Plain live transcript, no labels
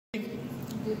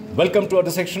Welcome to our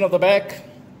dissection of the back.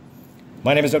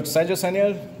 My name is Dr.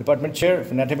 Sanyal, Department Chair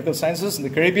of Anatomical Sciences in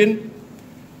the Caribbean.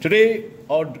 Today,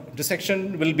 our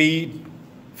dissection will be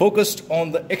focused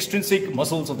on the extrinsic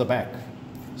muscles of the back.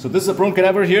 So this is a prone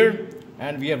cadaver here,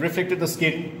 and we have reflected the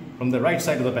skin from the right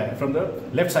side of the back, from the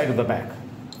left side of the back.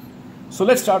 So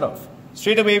let's start off.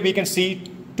 Straight away, we can see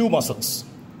two muscles.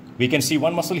 We can see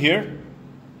one muscle here,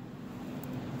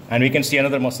 and we can see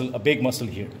another muscle, a big muscle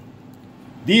here.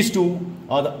 These two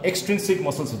are the extrinsic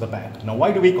muscles of the back. Now,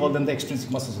 why do we call them the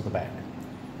extrinsic muscles of the back?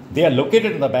 They are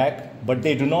located in the back, but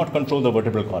they do not control the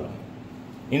vertebral column.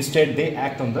 Instead, they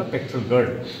act on the pectoral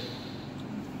girdle.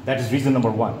 That is reason number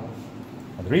one.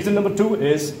 And reason number two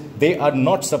is they are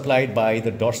not supplied by the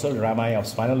dorsal rami of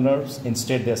spinal nerves.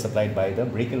 Instead, they are supplied by the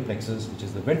brachial plexus, which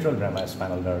is the ventral rami of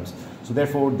spinal nerves. So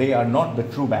therefore, they are not the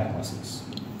true back muscles.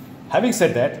 Having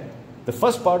said that, the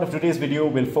first part of today's video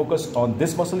will focus on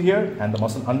this muscle here and the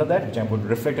muscle under that, which I'm going to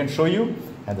reflect and show you.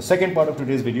 And the second part of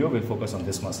today's video will focus on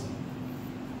this muscle.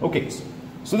 Okay,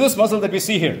 so this muscle that we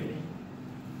see here,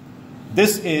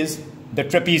 this is the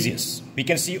trapezius. We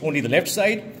can see only the left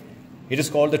side. It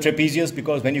is called the trapezius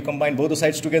because when you combine both the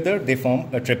sides together, they form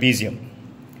a trapezium.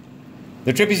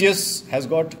 The trapezius has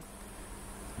got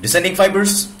descending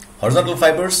fibers, horizontal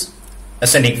fibers,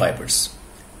 ascending fibers.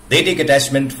 They take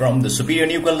attachment from the superior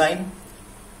nuchal line,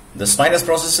 the spinous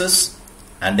processes,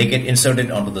 and they get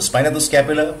inserted onto the spine of the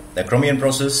scapula, the acromion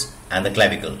process, and the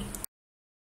clavicle.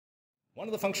 One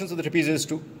of the functions of the trapezius is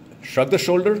to shrug the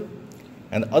shoulder,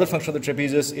 and the other function of the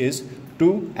trapezius is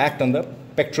to act on the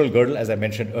pectoral girdle, as I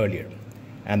mentioned earlier.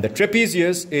 And the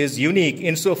trapezius is unique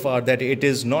insofar that it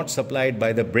is not supplied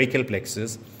by the brachial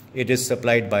plexus. It is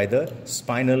supplied by the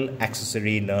spinal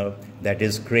accessory nerve, that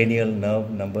is cranial nerve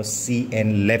number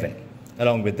CN11,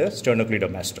 along with the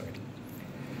sternocleidomastoid.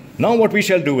 Now what we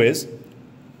shall do is,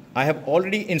 I have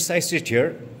already incised it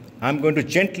here. I'm going to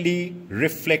gently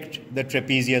reflect the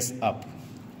trapezius up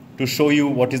to show you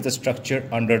what is the structure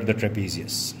under the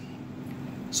trapezius.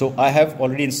 So I have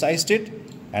already incised it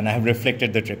and I have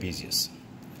reflected the trapezius.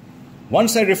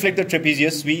 Once I reflect the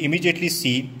trapezius, we immediately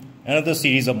see another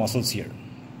series of muscles here.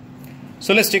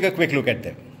 So let's take a quick look at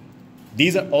them.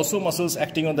 These are also muscles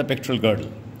acting on the pectoral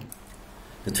girdle.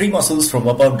 The three muscles from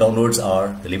above downwards are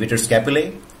the levator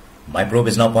scapulae. My probe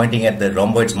is now pointing at the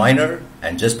rhomboids minor,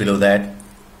 and just below that,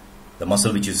 the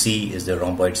muscle which you see is the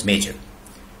rhomboids major.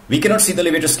 We cannot see the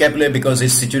levator scapulae because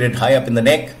it's situated high up in the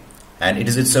neck, and it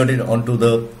is inserted onto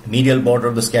the medial border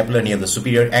of the scapula near the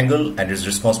superior angle, and is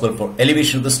responsible for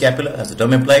elevation of the scapula, as the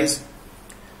term implies.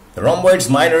 The rhomboids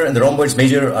minor and the rhomboids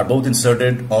major are both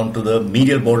inserted onto the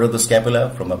medial border of the scapula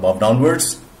from above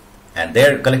downwards, and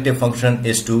their collective function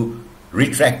is to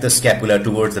retract the scapula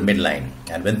towards the midline.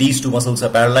 And when these two muscles are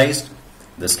paralyzed,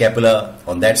 the scapula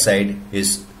on that side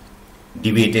is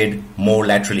deviated more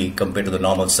laterally compared to the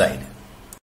normal side.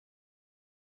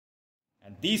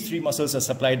 And these three muscles are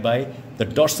supplied by the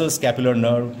dorsal scapular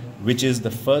nerve, which is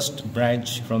the first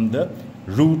branch from the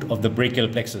root of the brachial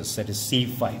plexus, that is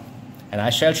C5. And I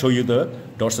shall show you the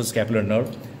dorsal scapular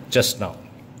nerve just now.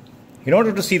 In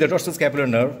order to see the dorsal scapular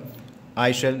nerve,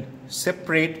 I shall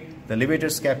separate the levator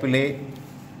scapulae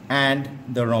and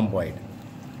the rhomboid.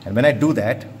 And when I do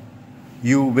that,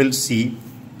 you will see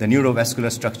the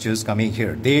neurovascular structures coming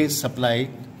here. They supply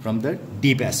from the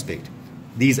deep aspect.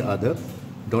 These are the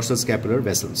dorsal scapular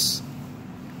vessels.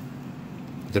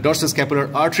 The dorsal scapular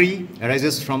artery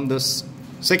arises from the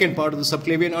second part of the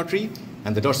subclavian artery,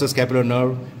 and the dorsal scapular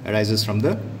nerve arises from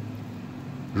the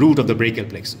root of the brachial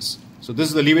plexus. So this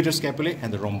is the levator scapulae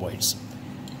and the rhomboids.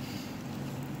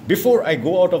 Before I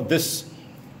go out of this,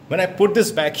 when I put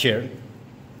this back here,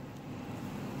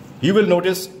 you will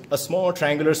notice a small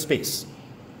triangular space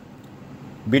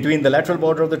between the lateral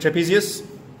border of the trapezius,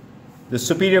 the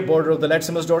superior border of the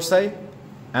latissimus dorsi,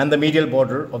 and the medial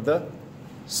border of the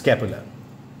scapula.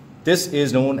 This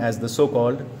is known as the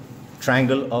so-called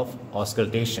triangle of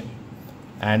auscultation.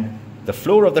 And the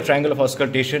floor of the triangle of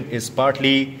auscultation is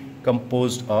partly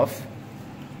composed of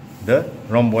the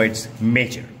rhomboids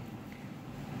major.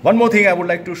 One more thing I would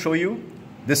like to show you.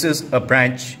 This is a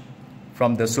branch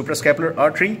from the suprascapular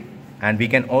artery, and we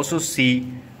can also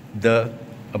see a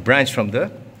branch from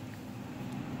the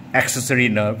accessory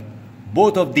nerve.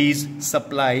 Both of these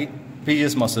supply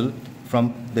trapezius muscle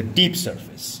from the deep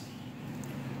surface.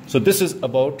 So this is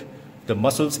about the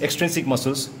muscles, extrinsic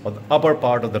muscles of the upper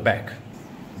part of the back.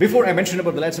 Before I mention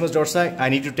about the latissimus dorsi, I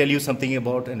need to tell you something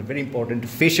about a very important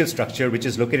facial structure which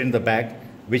is located in the back,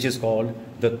 which is called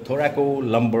the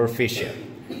thoracolumbar fascia.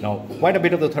 Now, quite a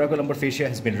bit of the thoracolumbar fascia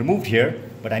has been removed here,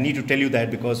 but I need to tell you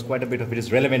that because quite a bit of it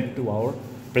is relevant to our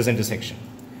present dissection.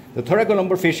 The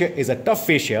thoracolumbar fascia is a tough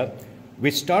fascia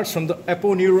which starts from the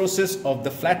aponeurosis of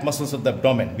the flat muscles of the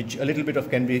abdomen, which a little bit of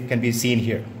can be seen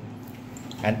here.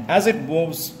 And as it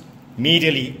moves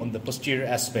medially on the posterior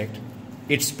aspect,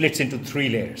 it splits into 3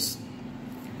 layers.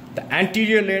 The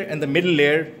anterior layer and the middle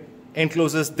layer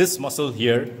encloses this muscle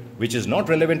here, which is not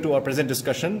relevant to our present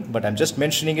discussion, but I'm just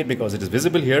mentioning it because it is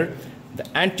visible here. The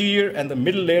anterior and the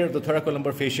middle layer of the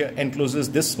thoracolumbar fascia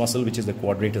encloses this muscle, which is the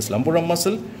quadratus lumborum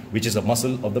muscle, which is a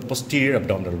muscle of the posterior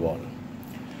abdominal wall.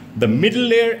 The middle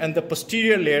layer and the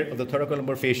posterior layer of the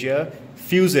thoracolumbar fascia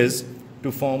fuses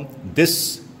to form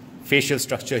this facial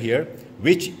structure here,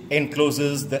 which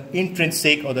encloses the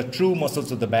intrinsic or the true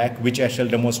muscles of the back, which I shall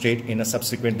demonstrate in a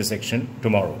subsequent dissection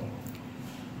tomorrow.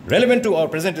 Relevant to our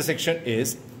present dissection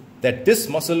is that this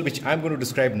muscle, which I'm going to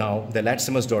describe now, the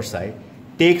latissimus dorsi,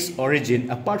 takes origin,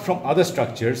 apart from other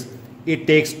structures, it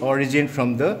takes origin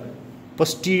from the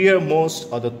posterior most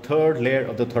or the 3rd layer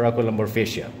of the thoracolumbar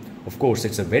fascia. Of course,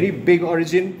 it's a very big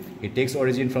origin. It takes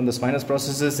origin from the spinous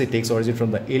processes, it takes origin from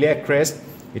the iliac crest,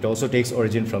 it also takes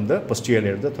origin from the posterior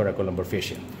layer of the thoracolumbar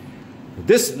fascia.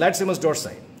 This latissimus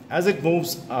dorsi, as it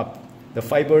moves up, the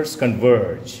fibers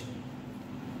converge.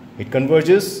 It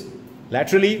converges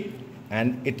laterally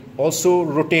and it also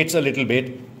rotates a little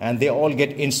bit, and they all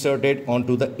get inserted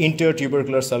onto the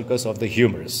intertubercular sulcus of the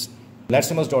humerus.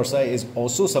 Latissimus dorsi is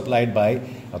also supplied by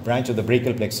a branch of the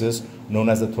brachial plexus known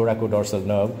as the thoracodorsal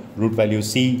nerve, root value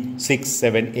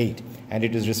C678, and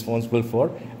it is responsible for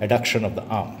adduction of the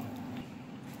arm.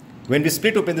 When we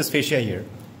split open this fascia here,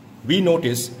 we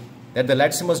notice that the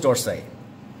latissimus dorsi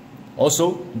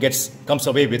also comes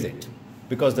away with it,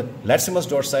 because the latissimus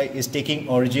dorsi is taking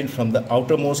origin from the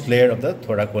outermost layer of the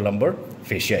thoracolumbar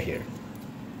fascia here.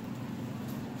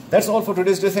 That's all for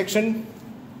today's dissection.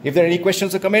 If there are any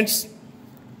questions or comments,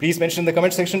 please mention in the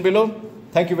comment section below.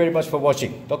 Thank you very much for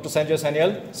watching. Dr.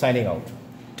 Sanyal signing out.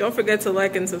 Don't forget to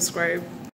like and subscribe.